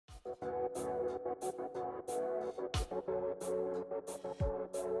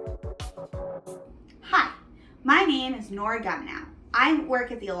name is Gnora Gumanow. I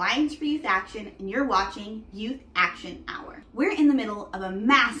work at the Alliance for Youth Action, and you're watching Youth Action Hour. We're in the middle of a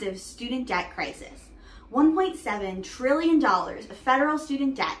massive student debt crisis. $1.7 trillion of federal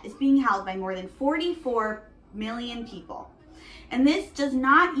student debt is being held by more than 44 million people. And this does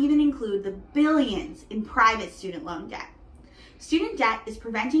not even include the billions in private student loan debt. Student debt is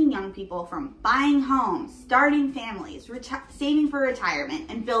preventing young people from buying homes, starting families, saving for retirement,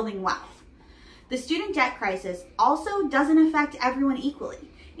 and building wealth. The student debt crisis also doesn't affect everyone equally.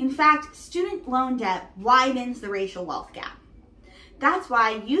 In fact, student loan debt widens the racial wealth gap. That's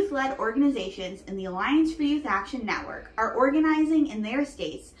why youth-led organizations in the Alliance for Youth Action Network are organizing in their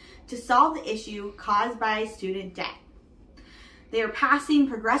states to solve the issue caused by student debt. They are passing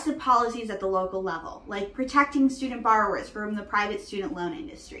progressive policies at the local level, like protecting student borrowers from the private student loan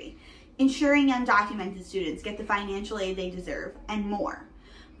industry, ensuring undocumented students get the financial aid they deserve, and more.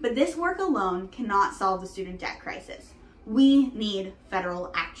 But this work alone cannot solve the student debt crisis. We need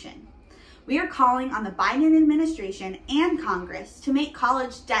federal action. We are calling on the Biden administration and Congress to make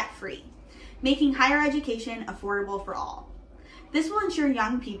college debt-free, making higher education affordable for all. This will ensure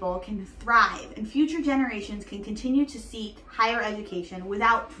young people can thrive and future generations can continue to seek higher education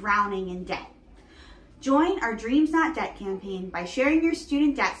without drowning in debt. Join our Dreams Not Debt campaign by sharing your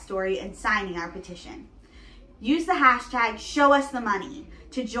student debt story and signing our petition. Use the hashtag #ShowUsTheMoney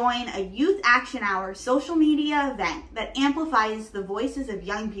to join a Youth Action Hour social media event that amplifies the voices of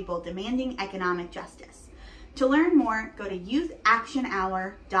young people demanding economic justice. To learn more, go to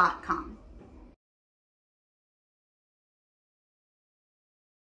youthactionhour.com.